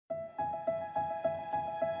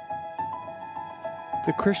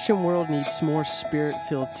The Christian world needs more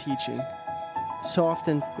spirit-filled teaching. So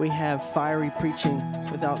often we have fiery preaching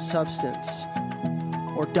without substance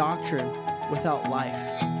or doctrine without life.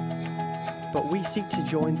 But we seek to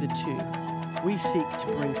join the two. We seek to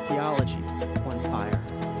bring theology on fire.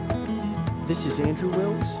 This is Andrew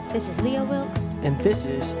Wilkes. This is Leah Wilkes. And this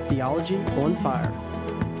is Theology on Fire.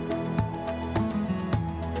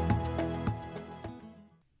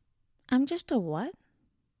 I'm just a what?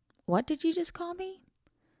 What did you just call me?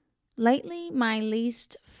 Lately, my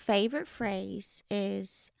least favorite phrase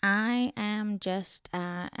is, I am just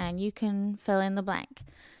and you can fill in the blank.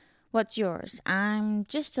 What's yours? I'm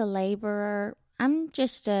just a laborer. I'm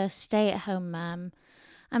just a stay-at-home mom.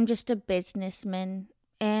 I'm just a businessman.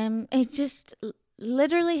 It just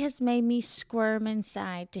literally has made me squirm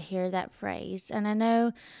inside to hear that phrase. And I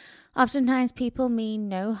know oftentimes people mean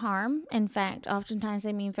no harm. In fact, oftentimes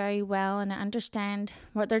they mean very well, and I understand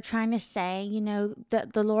what they're trying to say,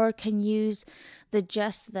 that the Lord can use the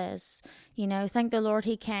just this. Thank the Lord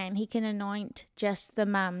He can. He can anoint just the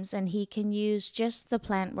mums, and He can use just the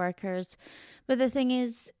plant workers. But the thing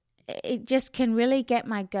is, it just can really get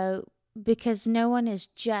my goat, because no one is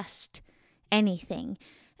just anything.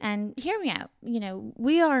 And hear me out,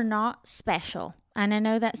 we are not special. And I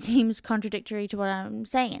know that seems contradictory to what I'm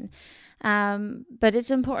saying. But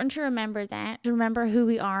it's important to remember who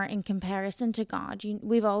we are in comparison to God.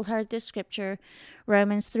 We've all heard this scripture,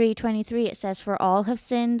 Romans 3:23. It says, "For all have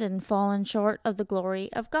sinned and fallen short of the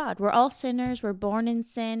glory of God." We're all sinners. We're born in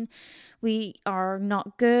sin. We are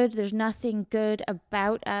not good. There's nothing good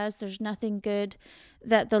about us. There's nothing good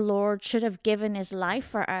that the Lord should have given His life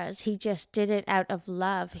for us. He just did it out of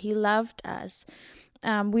love. He loved us.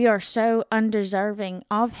 We are so undeserving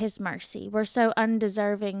of His mercy. We're so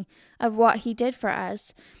undeserving of what He did for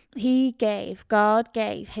us. God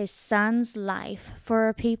gave His Son's life for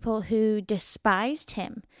a people who despised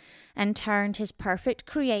Him and turned His perfect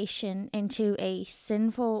creation into a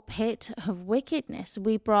sinful pit of wickedness.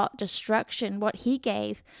 We brought destruction. What He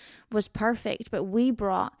gave was perfect, but we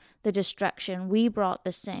brought the destruction. We brought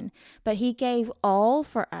the sin. But He gave all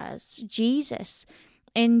for us. Jesus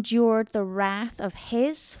endured the wrath of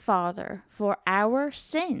His Father for our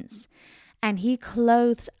sins, and He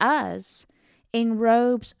clothes us in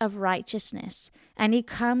robes of righteousness, and He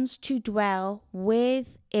comes to dwell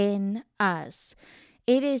within us.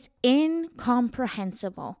 It is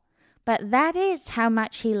incomprehensible, but that is how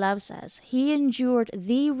much He loves us. He endured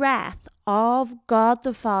the wrath of God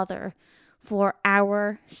the Father for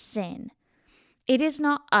our sin. It is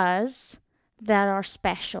not us that are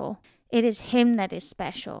special. It is Him that is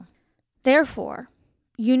special. Therefore,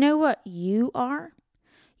 you know what you are?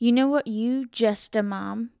 You know what you just a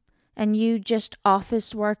mom and you just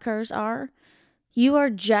office workers are? You are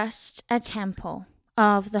just a temple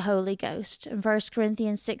of the Holy Ghost. In 1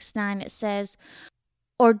 Corinthians 6:9 it says,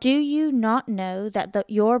 "Or do you not know that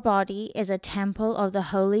your body is a temple of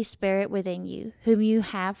the Holy Spirit within you, whom you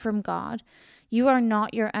have from God? You are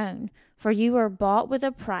not your own, for you are bought with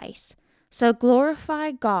a price. So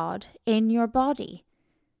glorify God in your body."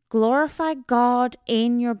 Glorify God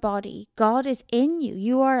in your body. God is in you.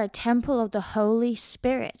 You are a temple of the Holy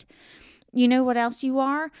Spirit. You know what else you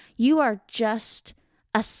are? You are just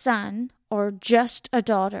a son or just a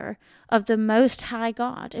daughter of the Most High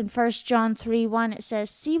God. In 1 John 3:1 it says,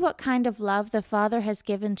 "See what kind of love the Father has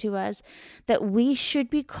given to us, that we should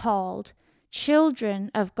be called children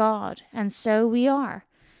of God, and so we are."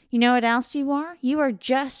 You know what else you are? You are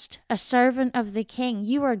just a servant of the King.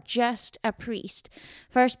 You are just a priest.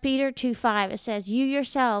 1 Peter 2:5 it says, "You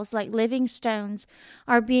yourselves, like living stones,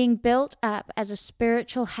 are being built up as a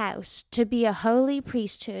spiritual house, to be a holy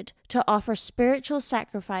priesthood, to offer spiritual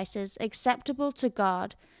sacrifices acceptable to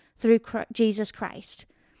God through Jesus Christ."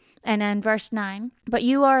 And then verse 9, "But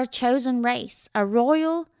you are a chosen race, a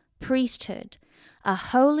royal priesthood, a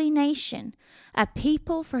holy nation, a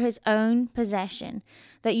people for His own possession,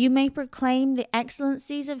 that you may proclaim the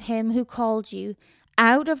excellencies of Him who called you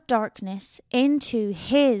out of darkness into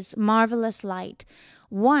His marvelous light.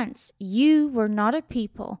 Once you were not a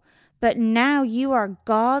people, but now you are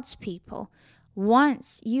God's people.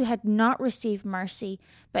 Once you had not received mercy,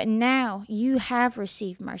 but now you have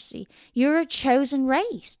received mercy." You're a chosen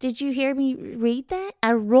race. Did you hear me read that?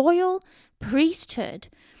 A royal priesthood.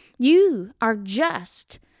 You are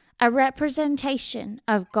just a representation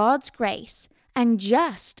of God's grace and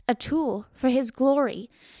just a tool for His glory.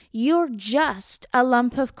 You're just a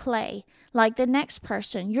lump of clay like the next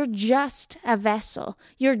person. You're just a vessel.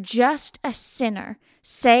 You're just a sinner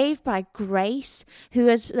saved by grace, who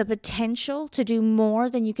has the potential to do more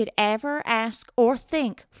than you could ever ask or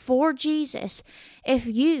think for Jesus, if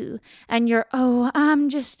you and your, oh, I'm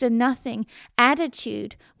just a nothing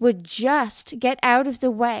attitude would just get out of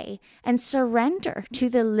the way and surrender to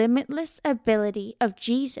the limitless ability of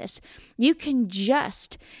Jesus, you can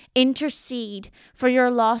just intercede for your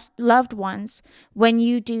lost loved ones when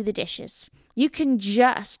you do the dishes. You can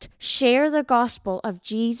just share the gospel of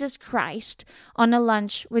Jesus Christ on a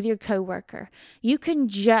lunch with your coworker. You can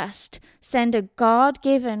just send a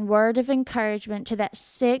God-given word of encouragement to that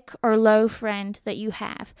sick or low friend that you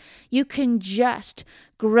have. You can just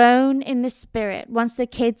groan in the Spirit once the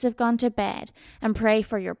kids have gone to bed and pray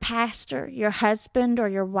for your pastor, your husband, or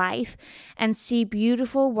your wife, and see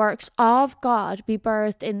beautiful works of God be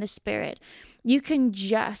birthed in the Spirit. You can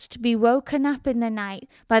just be woken up in the night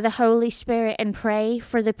by the Holy Spirit and pray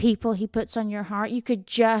for the people He puts on your heart. You could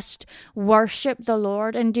just worship the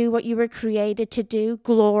Lord and do what you were created to do,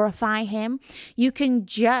 glorify Him. You can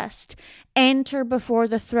just enter before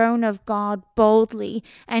the throne of God boldly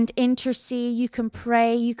and intercede. You can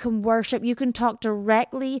pray, you can worship, you can talk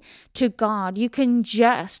directly to God. You can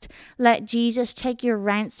just let Jesus take your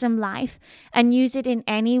ransom life and use it in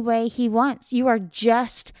any way He wants. You are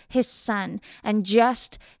just His son and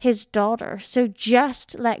just His daughter. So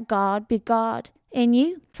just let God be God in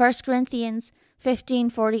you. 1 Corinthians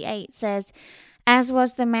 15:48 says, "As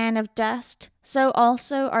was the man of dust, so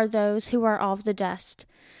also are those who are of the dust.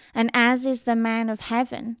 And as is the man of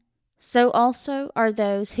heaven, so also are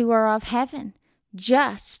those who are of heaven.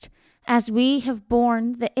 Just as we have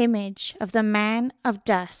borne the image of the man of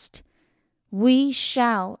dust, we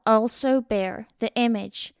shall also bear the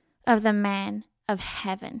image of the man of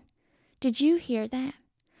heaven." Did you hear that?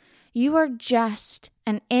 You are just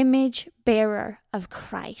an image bearer of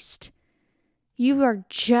Christ. You are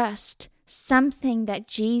just something that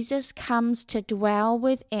Jesus comes to dwell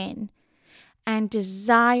within and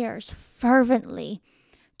desires fervently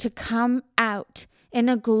to come out in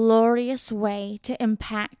a glorious way to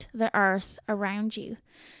impact the earth around you.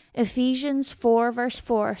 Ephesians 4 verse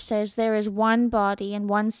 4 says, "There is one body and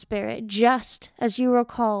one spirit, just as you were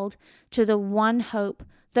called to the one hope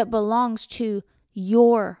that belongs to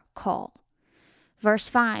your call." Verse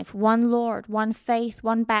 5, "One Lord, one faith,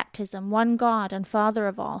 one baptism, one God and Father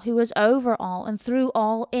of all, who is over all and through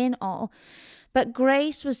all in all. But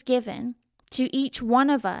grace was given to each one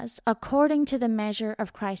of us according to the measure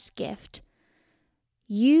of Christ's gift."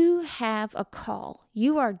 You have a call.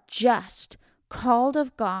 You are just called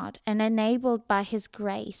of God and enabled by His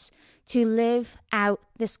grace to live out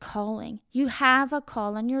this calling. You have a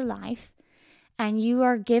call in your life, and you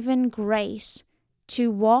are given grace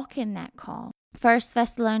to walk in that call. 1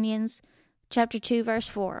 Thessalonians chapter 2, verse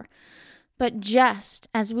 4. "But just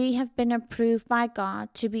as we have been approved by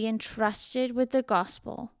God to be entrusted with the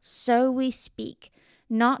gospel, so we speak,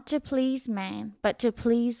 not to please man, but to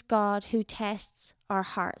please God who tests our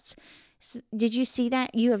hearts." So, did you see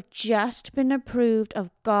that? You have just been approved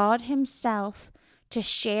of God Himself to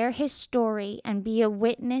share His story and be a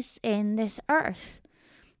witness in this earth.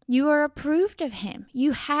 You are approved of Him.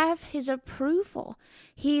 You have His approval.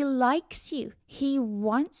 He likes you. He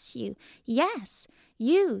wants you. Yes,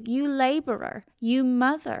 you laborer, you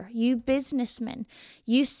mother, you businessman,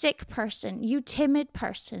 you sick person, you timid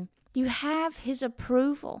person. You have His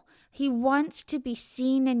approval. He wants to be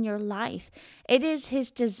seen in your life. It is His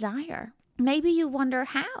desire. Maybe you wonder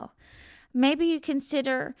how. Maybe you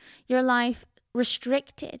consider your life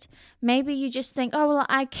restricted. Maybe you just think, oh, well,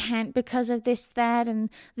 I can't because of this, that, and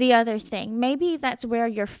the other thing. Maybe that's where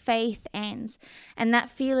your faith ends and that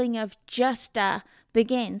feeling of just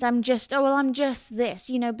begins. I'm just this,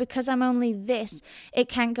 because I'm only this, it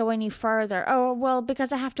can't go any further. Oh, well,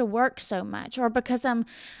 because I have to work so much, or because I'm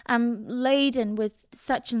laden with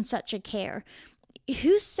such and such a care.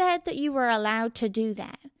 Who said that you were allowed to do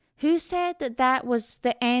that? Who said that that was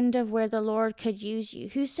the end of where the Lord could use you?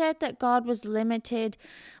 Who said that God was limited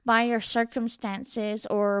by your circumstances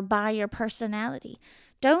or by your personality?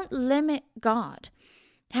 Don't limit God.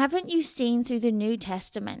 Haven't you seen through the New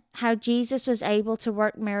Testament how Jesus was able to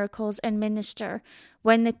work miracles and minister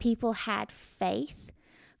when the people had faith?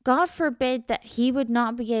 God forbid that He would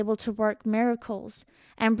not be able to work miracles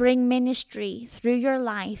and bring ministry through your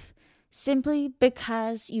life simply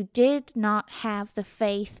because you did not have the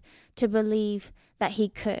faith to believe that He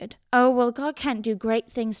could. Oh, well, God can't do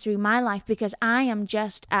great things through my life because I am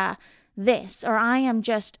just this, or I am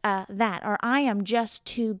just that, or I am just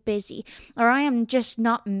too busy, or I am just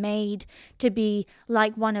not made to be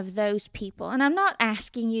like one of those people. And I'm not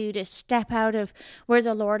asking you to step out of where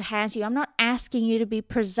the Lord has you. I'm not asking you to be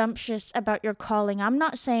presumptuous about your calling. I'm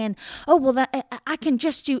not saying, oh, well, I can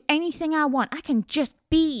just do anything I want. I can just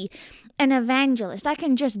be an evangelist. I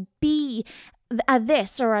can just be a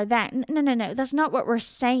this or a that. No. That's not what we're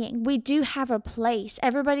saying. We do have a place.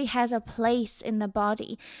 Everybody has a place in the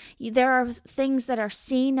body. There are things that are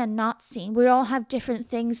seen and not seen. We all have different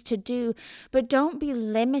things to do, but don't be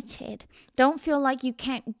limited. Don't feel like you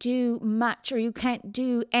can't do much or you can't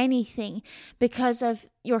do anything because of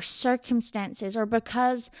your circumstances or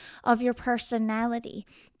because of your personality.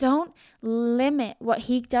 Don't limit what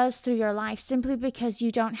he does through your life simply because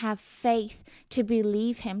you don't have faith to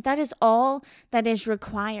believe him. That is all that is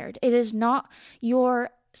required. It is not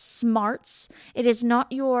your smarts. It is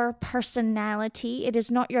not your personality. It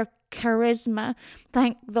is not your charisma.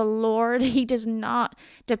 Thank the Lord. He does not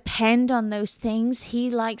depend on those things. He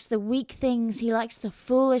likes the weak things. He likes the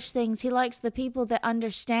foolish things. He likes the people that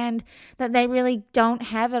understand that they really don't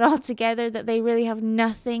have it all together, that they really have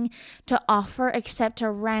nothing to offer except a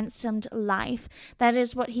ransomed life. That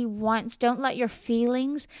is what he wants. Don't let your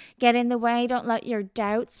feelings get in the way. Don't let your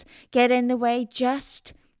doubts get in the way.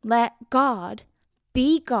 Just let God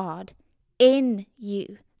be God in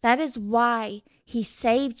you. That is why he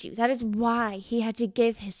saved you. That is why he had to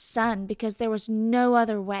give his son, because there was no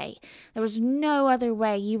other way. There was no other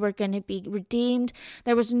way you were going to be redeemed.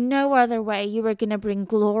 There was no other way you were going to bring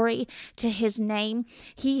glory to his name.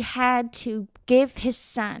 He had to give his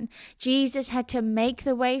son. Jesus had to make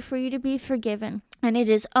the way for you to be forgiven. And it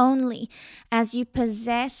is only as you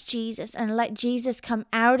possess Jesus and let Jesus come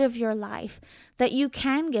out of your life that you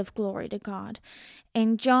can give glory to God.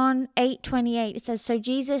 In John 8:28, it says, "So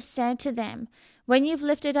Jesus said to them, 'When you've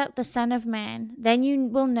lifted up the Son of Man, then you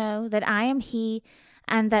will know that I am he,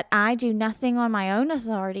 and that I do nothing on my own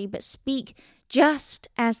authority, but speak just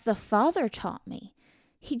as the Father taught me.'"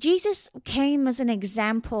 Jesus came as an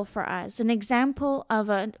example for us, an example of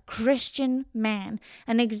a Christian man,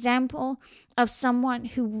 an example of someone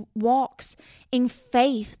who walks in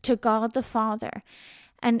faith to God the Father.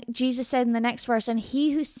 And Jesus said in the next verse, "And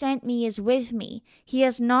he who sent me is with me. He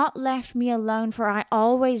has not left me alone, for I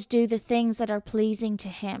always do the things that are pleasing to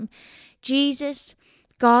him." Jesus,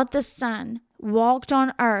 God the Son, walked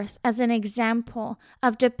on earth as an example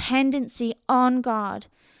of dependency on God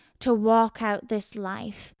to walk out this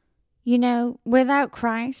life. You know, without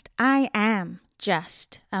Christ, I am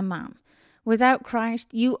just a mom. Without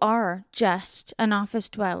Christ, you are just an office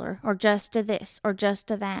dweller, or just a this, or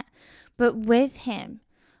just a that. But with him,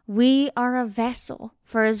 we are a vessel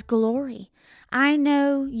for his glory. I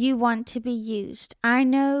know you want to be used. I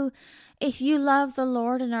know if you love the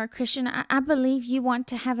Lord and are a Christian, I believe you want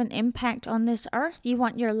to have an impact on this earth. You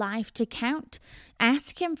want your life to count.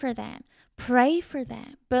 Ask him for that. Pray for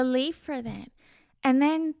that. Believe for that. And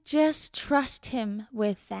then just trust him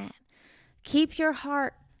with that. Keep your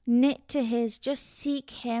heart knit to his. Just seek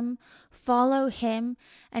him, follow him,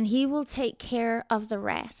 and he will take care of the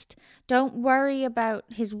rest. Don't worry about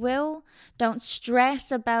his will. Don't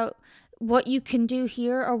stress about what you can do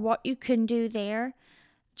here or what you can do there.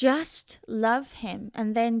 Just love him,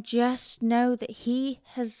 and then just know that he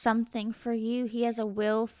has something for you. He has a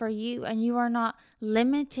will for you, and you are not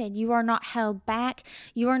limited. You are not held back.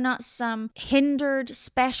 You are not some hindered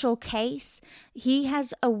special case. He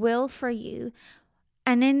has a will for you.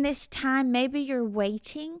 And in this time, maybe you're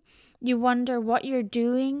waiting. You wonder what you're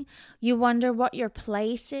doing. You wonder what your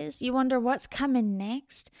place is. You wonder what's coming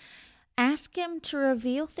next. Ask him to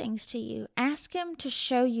reveal things to you. Ask him to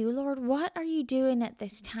show you, Lord, what are you doing at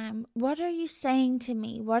this time? What are you saying to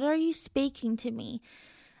me? What are you speaking to me?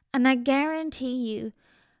 And I guarantee you,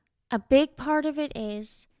 a big part of it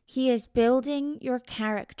is he is building your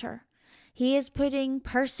character. He is putting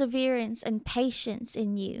perseverance and patience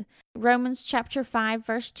in you. Romans chapter 5,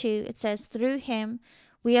 verse 2, it says, "Through him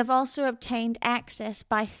we have also obtained access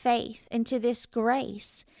by faith into this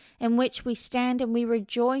grace in which we stand, and we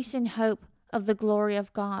rejoice in hope of the glory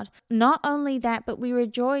of God." Not only that, but we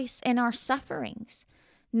rejoice in our sufferings,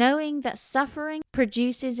 knowing that suffering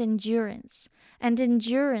produces endurance, and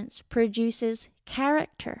endurance produces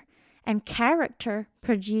character, and character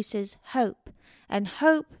produces hope. And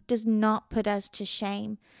hope does not put us to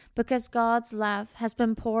shame, because God's love has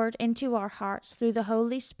been poured into our hearts through the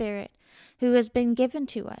Holy Spirit who has been given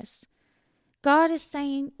to us. God is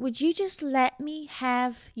saying, would you just let me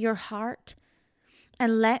have your heart?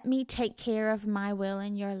 and let me take care of my will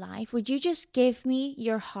in your life? Would you just give me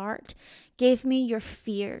your heart? Give me your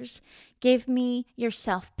fears. Give me your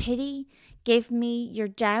self-pity. Give me your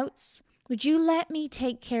doubts. Would you let me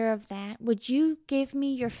take care of that? Would you give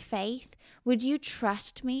me your faith? Would you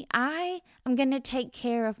trust me? I am going to take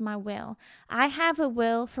care of my will. I have a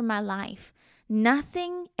will for my life.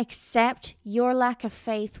 Nothing except your lack of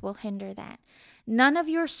faith will hinder that. None of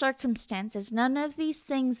your circumstances, none of these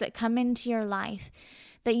things that come into your life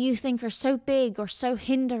that you think are so big or so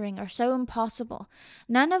hindering or so impossible,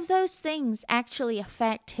 none of those things actually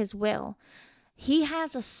affect his will. He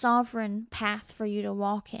has a sovereign path for you to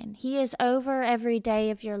walk in. He is over every day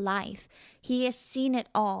of your life. He has seen it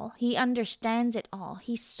all. He understands it all.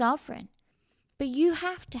 He's sovereign. But you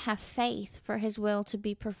have to have faith for his will to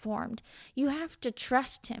be performed. You have to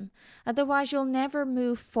trust him. Otherwise, you'll never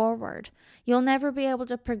move forward. You'll never be able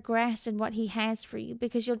to progress in what he has for you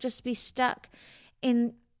because you'll just be stuck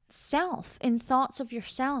in self, in thoughts of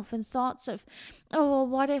yourself, in thoughts of, oh, well,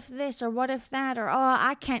 what if this or what if that, or, oh,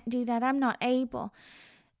 I can't do that, I'm not able.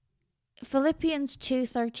 Philippians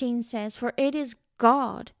 2:13 says, for it is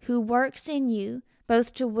God who works in you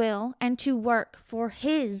both to will and to work for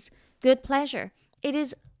his good pleasure. It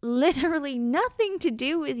is literally nothing to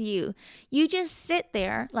do with you. You just sit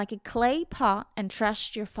there like a clay pot and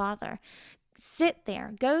trust your Father. Sit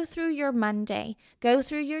there, go through your Monday, go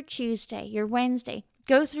through your Tuesday, your Wednesday,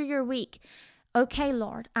 go through your week. Okay,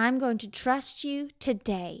 Lord, I'm going to trust you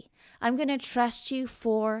today. I'm going to trust you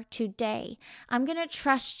for today. I'm going to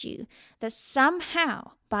trust you that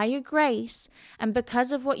somehow, by your grace and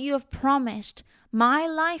because of what you have promised, my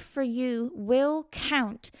life for you will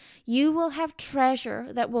count. You will have treasure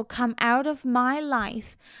that will come out of my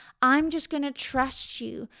life. I'm just going to trust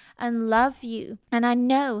you and love you. And I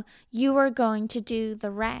know you are going to do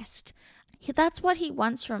the rest. That's what he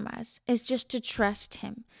wants from us, is just to trust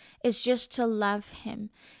him, is just to love him.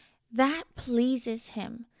 That pleases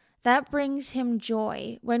him. That brings him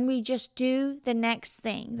joy when we just do the next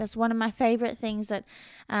thing. That's one of my favorite things that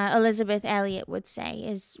Elizabeth Elliot would say,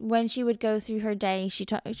 is when she would go through her day, she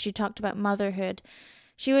talked about motherhood.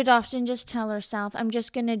 She would often just tell herself, I'm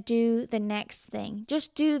just going to do the next thing.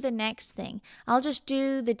 Just do the next thing. I'll just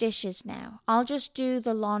do the dishes now. I'll just do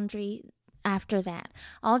the laundry after that.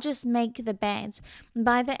 I'll just make the beds.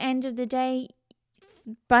 By the end of the day,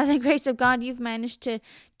 by the grace of God, you've managed to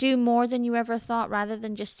do more than you ever thought, rather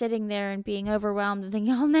than just sitting there and being overwhelmed and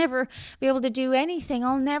thinking, I'll never be able to do anything.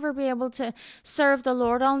 I'll never be able to serve the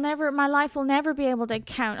Lord. My life will never be able to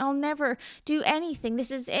count. I'll never do anything. This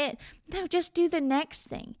is it. No, just do the next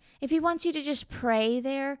thing. If he wants you to just pray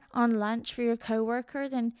there on lunch for your coworker,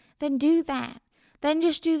 then do that. Then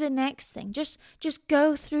just do the next thing. Just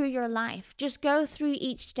go through your life. Just go through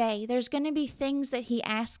each day. There's going to be things that he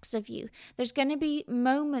asks of you. There's going to be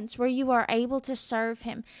moments where you are able to serve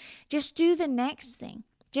him. Just do the next thing.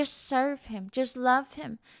 Just serve him. Just love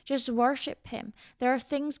him. Just worship him. There are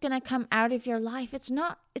things going to come out of your life. It's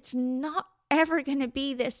not ever going to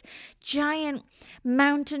be this giant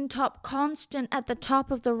mountaintop constant at the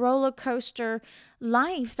top of the roller coaster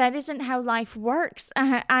life. That isn't how life works.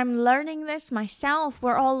 I'm learning this myself.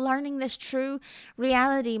 We're all learning this true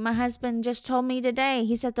reality. My husband just told me today,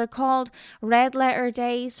 he said they're called red letter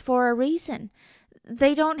days for a reason.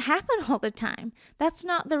 They don't happen all the time. That's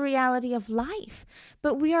not the reality of life.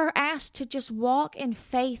 But we are asked to just walk in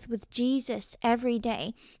faith with Jesus every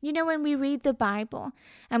day. You know, when we read the Bible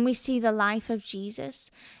and we see the life of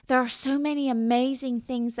Jesus, there are so many amazing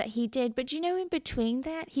things that he did. But you know, in between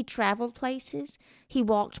that, he traveled places. He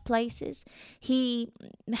walked places. He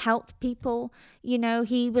helped people. You know,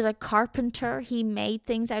 he was a carpenter. He made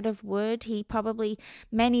things out of wood. He probably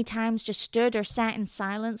many times just stood or sat in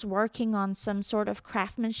silence working on some sort of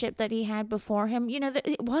craftsmanship that he had before him. You know,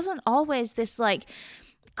 it wasn't always this like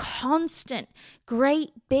constant,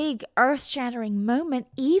 great, big, earth-shattering moment,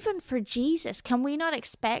 even for Jesus. Can we not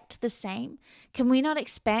expect the same? Can we not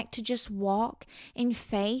expect to just walk in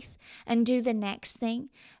faith and do the next thing,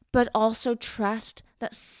 but also trust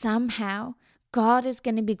that somehow God is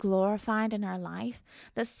going to be glorified in our life,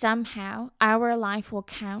 that somehow our life will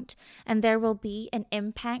count and there will be an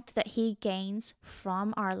impact that he gains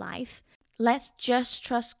from our life? Let's just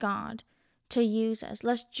trust God to use us.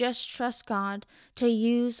 Let's just trust God to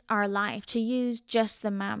use our life, to use just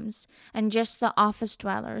the mums and just the office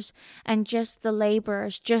dwellers and just the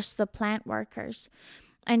laborers, just the plant workers.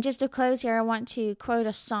 And just to close here, I want to quote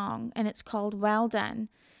a song, and it's called Well Done.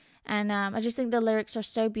 And I just think the lyrics are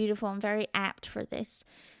so beautiful and very apt for this.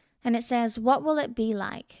 And it says, what will it be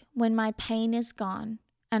like when my pain is gone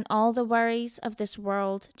and all the worries of this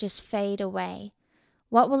world just fade away?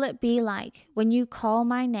 What will it be like when you call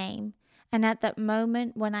my name and at that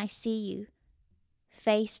moment when I see you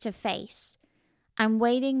face to face? I'm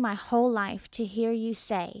waiting my whole life to hear you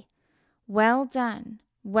say, well done,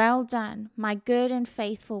 my good and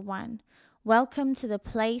faithful one. Welcome to the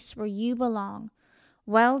place where you belong.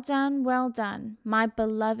 Well done, my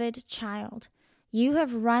beloved child. You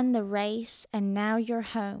have run the race and now you're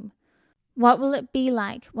home. What will it be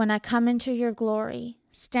like when I come into your glory,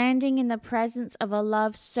 standing in the presence of a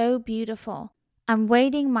love so beautiful? I'm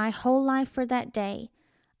waiting my whole life for that day.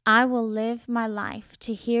 I will live my life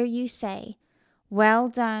to hear you say, well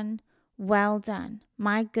done,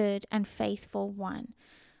 my good and faithful one.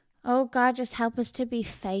 Oh God, just help us to be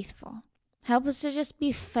faithful. Help us to just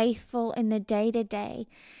be faithful in the day-to-day,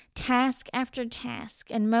 task after task,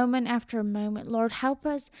 and moment after moment. Lord, help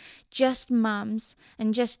us, just moms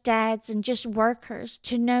and just dads and just workers,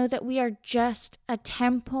 to know that we are just a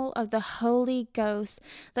temple of the Holy Ghost,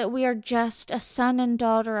 that we are just a son and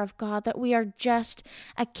daughter of God, that we are just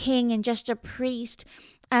a king and just a priest,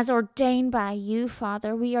 as ordained by you,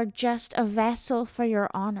 Father. We are just a vessel for your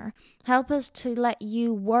honor. Help us to let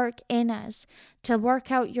you work in us, to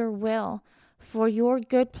work out your will for your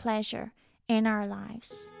good pleasure in our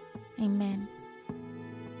lives. Amen.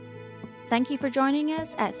 Thank you for joining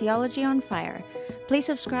us at Theology on Fire. Please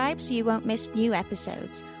subscribe so you won't miss new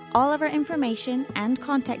episodes. All of our information and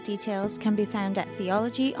contact details can be found at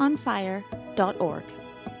theologyonfire.org.